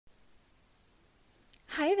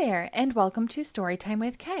Hi there, and welcome to Storytime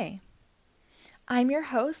with Kay. I'm your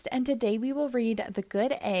host, and today we will read The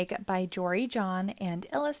Good Egg by Jory John and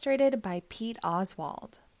illustrated by Pete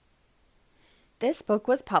Oswald. This book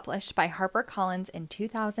was published by HarperCollins in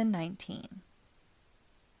 2019.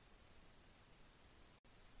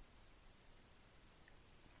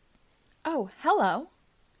 Oh, hello.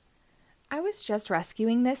 I was just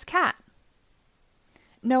rescuing this cat.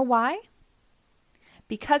 Know why?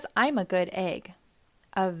 Because I'm a good egg.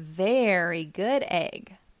 A very good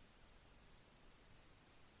egg.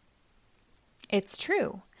 It's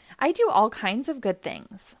true. I do all kinds of good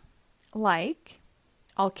things. Like,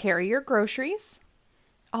 I'll carry your groceries.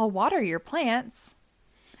 I'll water your plants.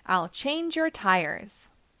 I'll change your tires.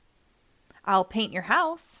 I'll paint your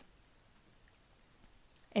house.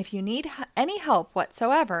 If you need any help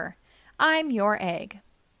whatsoever, I'm your egg.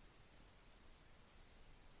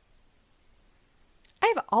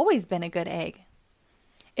 I've always been a good egg.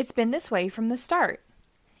 It's been this way from the start,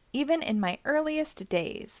 even in my earliest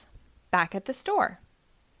days, back at the store.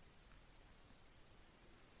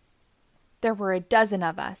 There were a dozen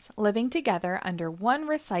of us living together under one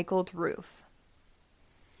recycled roof.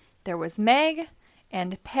 There was Meg,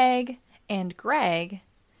 and Peg, and Greg,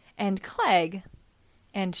 and Clegg,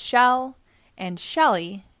 and Shell, and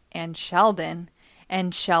Shelly, and Sheldon,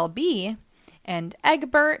 and Shelby, and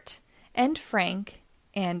Egbert, and Frank,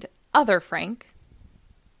 and other Frank.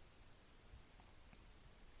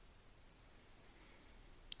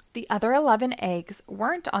 The other 11 eggs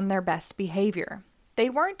weren't on their best behavior. They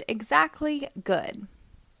weren't exactly good.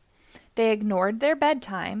 They ignored their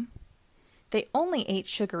bedtime. They only ate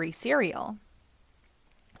sugary cereal.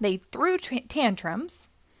 They threw tantrums.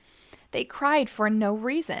 They cried for no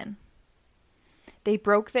reason. They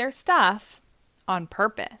broke their stuff on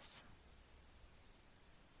purpose.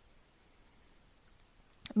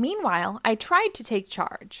 Meanwhile, I tried to take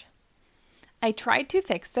charge. I tried to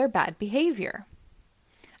fix their bad behavior.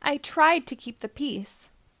 I tried to keep the peace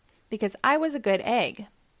because I was a good egg,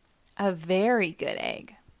 a very good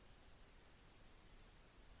egg.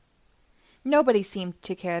 Nobody seemed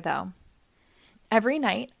to care, though. Every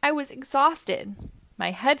night I was exhausted. My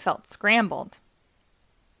head felt scrambled.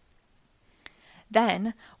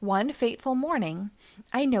 Then, one fateful morning,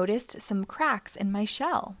 I noticed some cracks in my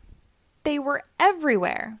shell. They were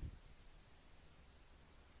everywhere.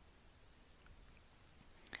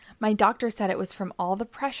 My doctor said it was from all the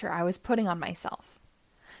pressure I was putting on myself.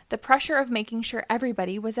 The pressure of making sure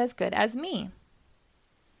everybody was as good as me.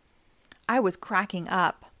 I was cracking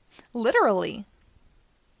up, literally.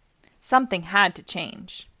 Something had to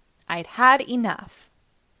change. I'd had enough.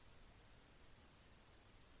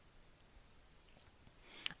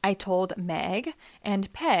 I told Meg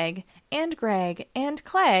and Peg and Greg and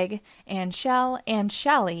Clegg and Shell and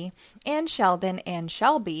Shelly and Sheldon and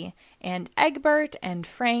Shelby and Egbert and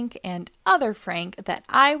Frank and other Frank that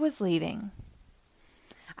I was leaving.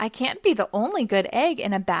 I can't be the only good egg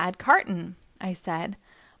in a bad carton, I said.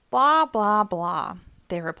 Blah, blah, blah,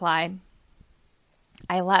 they replied.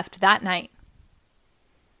 I left that night.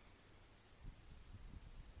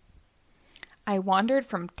 I wandered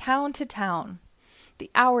from town to town. The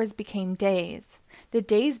hours became days. The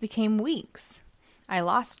days became weeks. I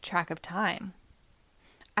lost track of time.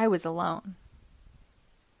 I was alone.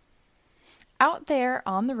 Out there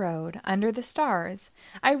on the road, under the stars,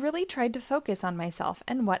 I really tried to focus on myself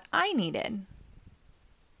and what I needed.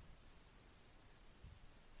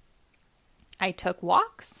 I took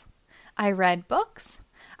walks. I read books.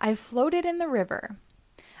 I floated in the river.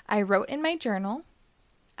 I wrote in my journal.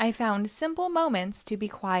 I found simple moments to be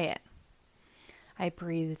quiet. I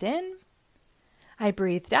breathed in. I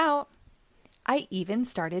breathed out. I even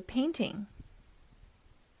started painting.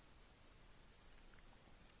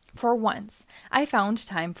 For once, I found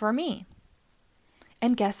time for me.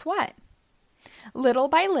 And guess what? Little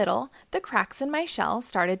by little, the cracks in my shell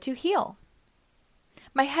started to heal.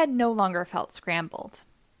 My head no longer felt scrambled.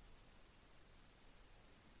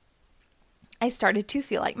 I started to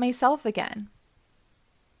feel like myself again.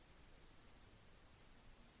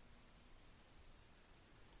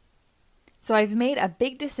 So I've made a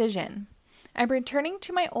big decision. I'm returning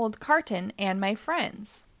to my old carton and my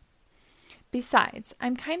friends. Besides,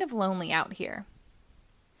 I'm kind of lonely out here.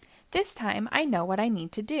 This time I know what I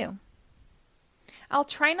need to do. I'll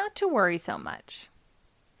try not to worry so much.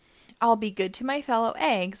 I'll be good to my fellow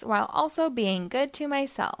eggs while also being good to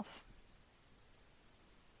myself.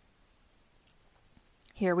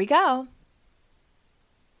 Here we go.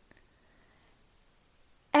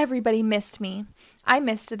 Everybody missed me. I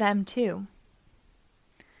missed them too.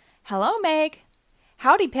 Hello, Meg.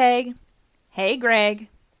 Howdy, Peg. Hey, Greg.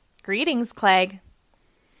 Greetings, Clegg.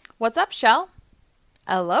 What's up, Shell?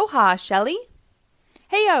 Aloha, Shelly.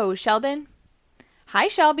 Heyo, Sheldon. Hi,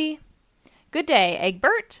 Shelby. Good day,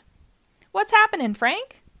 Egbert. What's happening,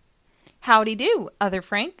 Frank? Howdy do, other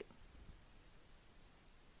Frank.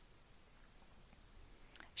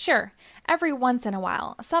 Sure, every once in a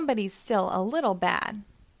while, somebody's still a little bad.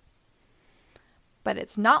 But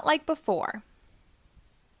it's not like before.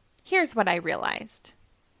 Here's what I realized.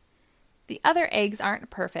 The other eggs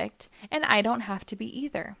aren't perfect, and I don't have to be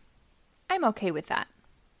either. I'm okay with that.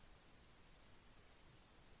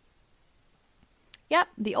 Yep,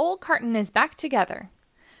 the old carton is back together.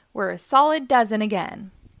 We're a solid dozen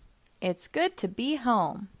again. It's good to be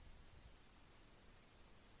home.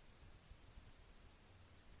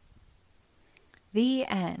 The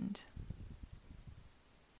end.